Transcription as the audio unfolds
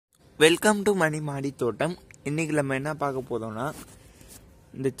Welcome to மாடி தோட்டம். இன்னைக்கு நம்ம என்ன பார்க்க போறோம்னா,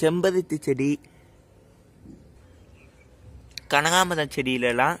 இந்த செம்பருத்தி செடி, கனகாமரம்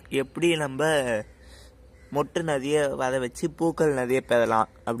செடியிலலாம் எப்படி நம்ம மொட்டு நிறைய வர வச்சு பூக்கள் நிறைய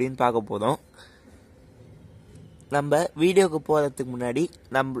பெறலாம் அப்படின்னு பார்க்க போறோம். நம்ம வீடியோக்கு போகிறதுக்கு முன்னாடி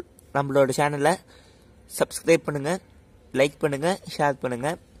நம்மளோட சேனலை சப்ஸ்கிரைப் பண்ணுங்க, லைக் பண்ணுங்க, ஷேர்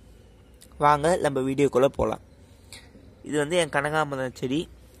பண்ணுங்க. வாங்க நம்ம வீடியோக்குள்ளே போகலாம். இது வந்து என் கனகாமரம் செடி.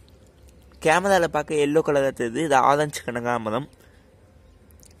 கேமராவில் பார்க்க எல்லோ கலராக தெரியுது, இது ஆரஞ்சு கனகாமரம்.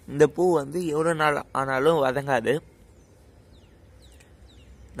 இந்த பூ வந்து எவ்வளோ நாள் ஆனாலும் வதங்காது.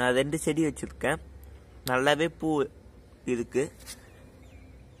 நான் 2 செடி வச்சுருக்கேன், நல்லாவே பூ இருக்கு.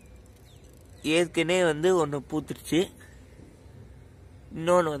 ஏற்கனவே வந்து ஒன்று பூத்துருச்சு,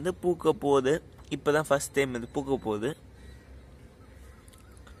 இன்னொன்று வந்து பூக்க போகுது. இப்போ தான் ஃபர்ஸ்ட் டைம் இது பூக்க போகுது.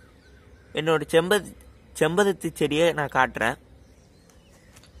 என்னோட செம்பருத்தி செடியை நான் காட்டுறேன்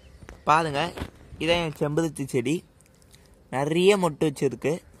பாருங்க. இதான் என் செம்பருத்தி செடி, நிறைய மொட்டு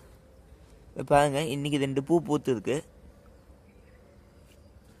வச்சிருக்கு. பாருங்க, இன்னைக்கு 2 பூ பூத்து இருக்கு.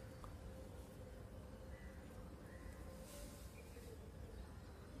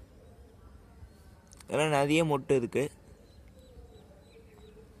 இதெல்லாம் நிறைய மொட்டு இருக்கு.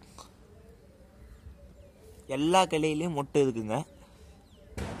 எல்லா கிளையிலையும் மொட்டு இருக்குங்க.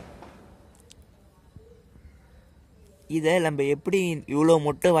 இதை நம்ம எப்படி இவ்வளோ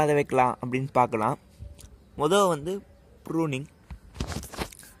மொட்டை வர வைக்கலாம் அப்படின்னு பார்க்கலாம். முதல் வந்து ப்ரூனிங்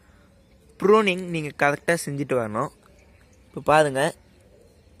நீங்கள் கரெக்டாக செஞ்சுட்டு வரணும். இப்போ பாருங்கள்,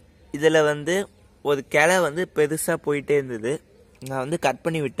 இதில் வந்து ஒரு கிளை வந்து பெருசாக போயிட்டே இருந்தது. நான் வந்து கட்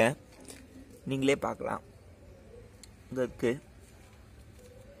பண்ணி விட்டேன், நீங்களே பார்க்கலாம். இங்கே இருக்குது,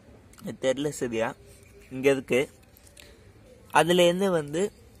 தெரில சரியா, இங்கே இருக்குது. அதுலேருந்து வந்து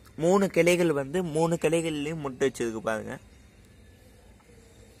 3 கிளைகள் வந்து 3 கிளைகள்லையும் முட்டை வச்சிருக்கு பாருங்க.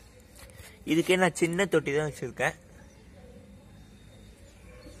 இதுக்கே நான் சின்ன தொட்டி தான் வச்சிருக்கேன்.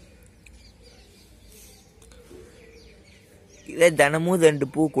 இதை தினமும் 2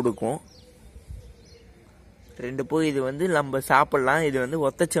 பூ கொடுக்கும். 2 பூ. இது வந்து நம்ம சாப்பிடலாம். இது வந்து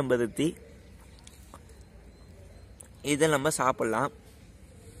ஒத்த செம்பருத்தி, இதை நம்ம சாப்பிடலாம்.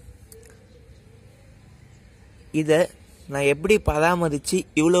 இதை நான் எப்படி பராமரித்து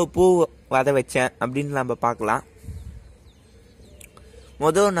இவ்வளோ பூ வர வச்சேன் அப்படின்னு நம்ம பார்க்கலாம்.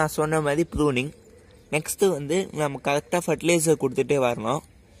 முதல் நான் சொன்ன மாதிரி ப்ரூனிங். நெக்ஸ்ட்டு வந்து நம்ம கரெக்டாக ஃபர்டிலைசர் கொடுத்துட்டே வரணும்.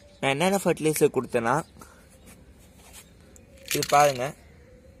 நான் என்னென்ன ஃபர்டிலைசர் கொடுத்தேன்னா, இது பாருங்க,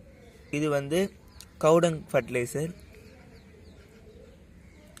 இது வந்து கவுடங் ஃபர்டிலைசர்.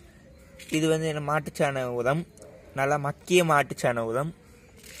 இது வந்து என்ன மாட்டுச்சாண உரம், நல்லா மக்கிய மாட்டுச்சாண உரம்,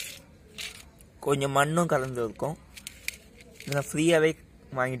 கொஞ்சம் மண்ணும் கலந்து இருக்கும். இதை நான் ஃப்ரீயாகவே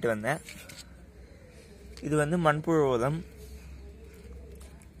வாங்கிட்டு வந்தேன். இது வந்து மண்புழு உரம்.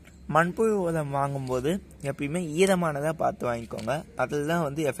 மண்புழு உரம் வாங்கும்போது எப்பயுமே ஈரமானதாக பார்த்து வாங்கிக்கோங்க, அதில் தான்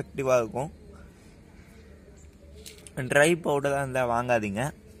வந்து எஃபெக்டிவாக இருக்கும். ட்ரை பவுடராக இருந்தால் வாங்காதீங்க,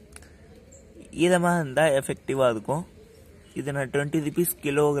 ஈரமாக இருந்தால் எஃபெக்டிவாக இருக்கும். இது நான் 20 rupees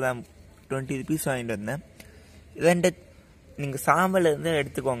கிலோகிராம், 20 rupees வாங்கிட்டு வந்தேன். இதெண்டு நீங்கள் சாம்பல் இருந்தால்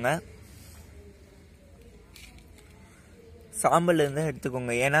எடுத்துக்கோங்க,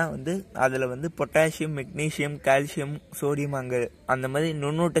 ஏன்னா வந்து அதில் வந்து பொட்டாசியம், மெக்னீஷியம், கால்சியம், சோடியம், அங்கே அந்த மாதிரி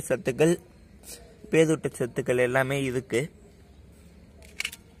நுண்ணூட்ட சத்துக்கள், பேரூட்ட சத்துக்கள் எல்லாமே இருக்கு.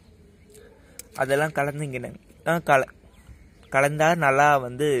 அதெல்லாம் கலந்தீங்கன்னா கலந்தால் நல்லா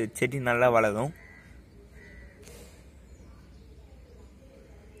வந்து செடி நல்லா வளரும்.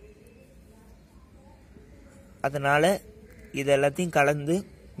 அதனால இது எல்லாத்தையும் கலந்து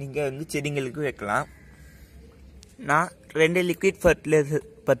நீங்கள் வந்து செடிங்களுக்கு வைக்கலாம். நான் 2 லிக்விட் ஃபர்டிலைசர்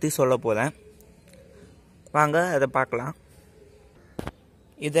பற்றி சொல்ல போகிறேன், வாங்க அதை பார்க்கலாம்.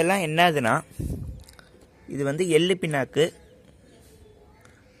 இதெல்லாம் என்னதுன்னா, இது வந்து எள்ளு பிண்ணாக்கு.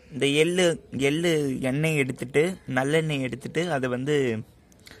 இந்த எள்ளு எண்ணெய் எடுத்துட்டு, நல்லெண்ணெய் எடுத்துட்டு அதை வந்து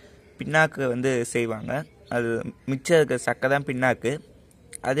பிண்ணாக்கு வந்து செய்வாங்க. அது மிச்சம் இருக்க சக்கை தான் பிண்ணாக்கு.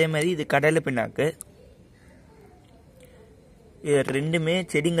 அதே மாதிரி இது கடலை பிண்ணாக்கு. இது 2மே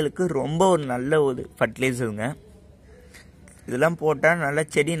செடிங்களுக்கு ரொம்ப ஒரு நல்ல ஒரு ஃபர்டிலைசருங்க. இதெல்லாம் போட்டால் நல்லா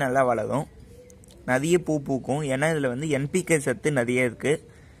செடி நல்லா வளரும், நிறைய பூ பூக்கும். ஏன்னா இதில் வந்து NPK சத்து நிறைய இருக்குது.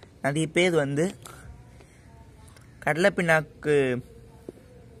 நிறைய பேர் வந்து கடலை பிண்ணாக்கு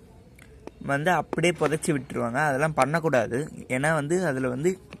வந்து அப்படியே புதைச்சி விட்டுருவாங்க. அதெல்லாம் பண்ணக்கூடாது. ஏன்னா வந்து அதில்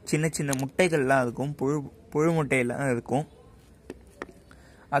வந்து சின்ன சின்ன முட்டைகள்லாம் இருக்கும், புழு முட்டையெல்லாம் இருக்கும்.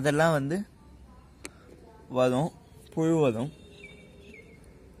 அதெல்லாம் வந்து வரும், புழு வரும்.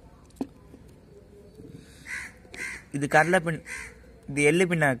 இது இது எள்ளு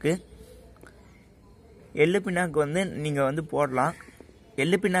பிண்ணாக்கு. எள்ளு பிண்ணாக்கு வந்து நீங்கள் வந்து போடலாம்.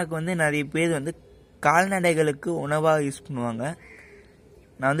 எள்ளு பிண்ணாக்கு வந்து நிறைய பேர் வந்து கால்நடைகளுக்கு உணவாக யூஸ் பண்ணுவாங்க.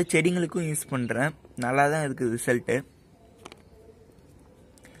 நான் வந்து செடிங்களுக்கும் யூஸ் பண்ணுறேன். நல்லா தான் இருக்குது ரிசல்ட்டு.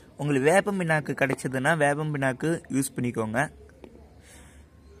 உங்களுக்கு வேப்பம் பிண்ணாக்கு கிடைச்சதுன்னா வேப்பம் பிண்ணாக்கு யூஸ் பண்ணிக்கோங்க.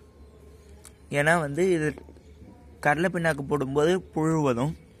 ஏன்னா வந்து இது கடலை பிண்ணாக்கு போடும்போது புழு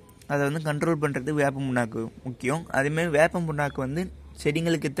வரும். அதை வந்து கண்ட்ரோல் பண்ணுறது வேப்பம் புண்ணாக்கு முக்கியம். அதேமாதிரி வேப்பம் புண்ணாக்கு வந்து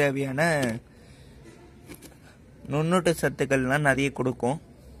செடிங்களுக்கு தேவையான நுண்ணூட்ட சத்துக்கள்லாம் நிறைய கொடுக்கும்.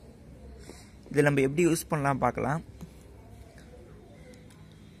 இதை நம்ம எப்படி யூஸ் பண்ணலாம் பார்க்கலாம்.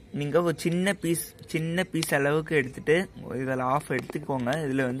 நீங்கள் ஒரு சின்ன பீஸ் அளவுக்கு எடுத்துகிட்டு இதில் ஆஃப் எடுத்துக்கோங்க.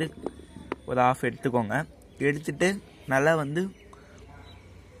 இதில் வந்து ஒரு ஆஃப் எடுத்துக்கோங்க. எடுத்துட்டு நல்லா வந்து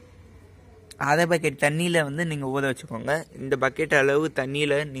அரை பக்கெட் தண்ணியில் வந்து நீங்கள் ஊற வச்சுக்கோங்க. இந்த பக்கெட் அளவு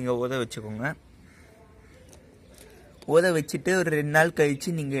தண்ணியில் நீங்கள் ஊற வச்சுக்கோங்க. ஊற வச்சுட்டு ஒரு 2 நாள்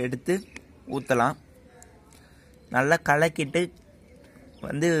கழித்து நீங்கள் எடுத்து ஊற்றலாம். நல்லா கலக்கிட்டு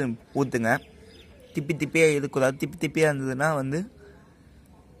வந்து ஊற்றுங்க. திப்பியாக இருக்கக்கூடாது. திப்பியாக இருந்ததுன்னா வந்து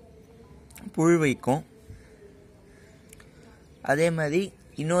புழு வைக்கும். அதே மாதிரி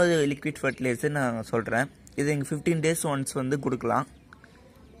இன்னொரு லிக்விட் ஃபர்டிலைசர் நான் சொல்கிறேன். இது எங்கள் 15 days ஒன்ஸ் வந்து கொடுக்கலாம்.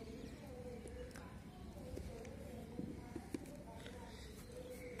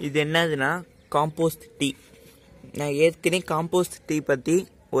 இது என்னதுன்னா காம்போஸ்ட் டீ. நான் ஏற்கனவே காம்போஸ்ட் டீ பற்றி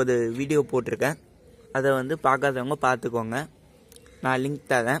ஒரு வீடியோ போட்டிருக்கேன். அதை வந்து பார்க்காதவங்க பார்த்துக்கோங்க. நான் லிங்க்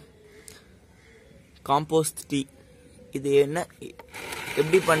தரேன். காம்போஸ்ட் டீ இது என்ன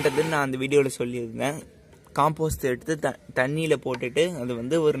எப்படி பண்ணுறதுன்னு நான் அந்த வீடியோவில் சொல்லியிருந்தேன். காம்போஸ்ட் எடுத்து தண்ணியில் போட்டுட்டு அது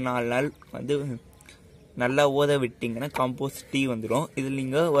வந்து ஒரு 4 நாள் வந்து நல்லா ஊற விட்டிங்கன்னா காம்போஸ்ட் டீ வந்துடும். இதில்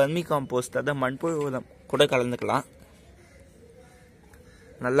நீங்கள் வர்மி காம்போஸ்ட் அதாவது மண்புழு உரம் கூட கலந்துக்கலாம்.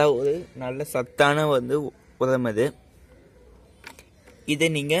 நல்ல சத்தான வந்து உரம் அது. இதை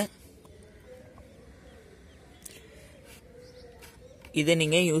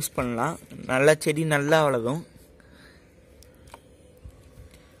நீங்கள் யூஸ் பண்ணலாம். நல்லா செடி நல்லா வளரும்.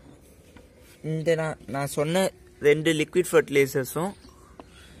 இந்த நான் சொன்ன 2 லிக்விட் ஃபர்டிலைசர்ஸும்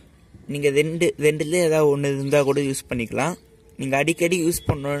நீங்கள் ரெண்டுல ஏதாவது ஒன்று இருந்தால் கூட யூஸ் பண்ணிக்கலாம். நீங்கள் அடிக்கடி யூஸ்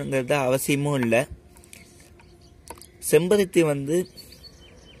பண்ணணுங்கிறது அவசியமும் இல்லை. செம்பருத்தி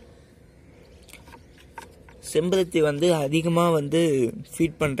வந்து அதிகமாக வந்து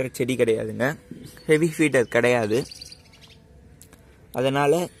ஃபீட் பண்ணுற செடி கிடையாதுங்க. ஹெவி ஃபீடர் கிடையாது.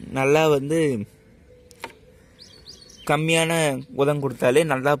 அதனால் நல்லா வந்து கம்மியான உரம் கொடுத்தாலே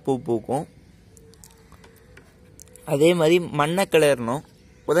நல்லா பூ பூக்கும். அதே மாதிரி மண்ணை கிளறணும்.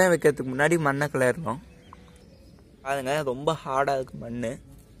 உரம் வைக்கிறதுக்கு முன்னாடி மண்ணை கிளறணும். பாருங்க ரொம்ப ஹார்டாக இருக்கு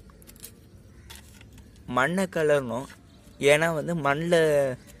மண்ணை கிளறணும். ஏன்னா வந்து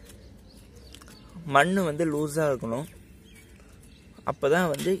மண் வந்து லூஸாக இருக்கணும். அப்போ தான்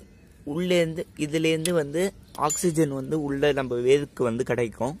வந்து இதுலேருந்து வந்து ஆக்சிஜன் வந்து உள்ளே நம்ம வேருக்கு வந்து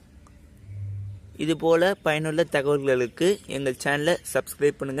கிடைக்கும். இதுபோல் பயனுள்ள தகவல்களுக்கு எங்கள் சேனலை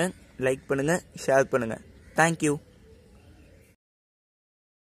சப்ஸ்கிரைப் பண்ணுங்கள், லைக் பண்ணுங்கள், ஷேர் பண்ணுங்கள். தேங்க்யூ.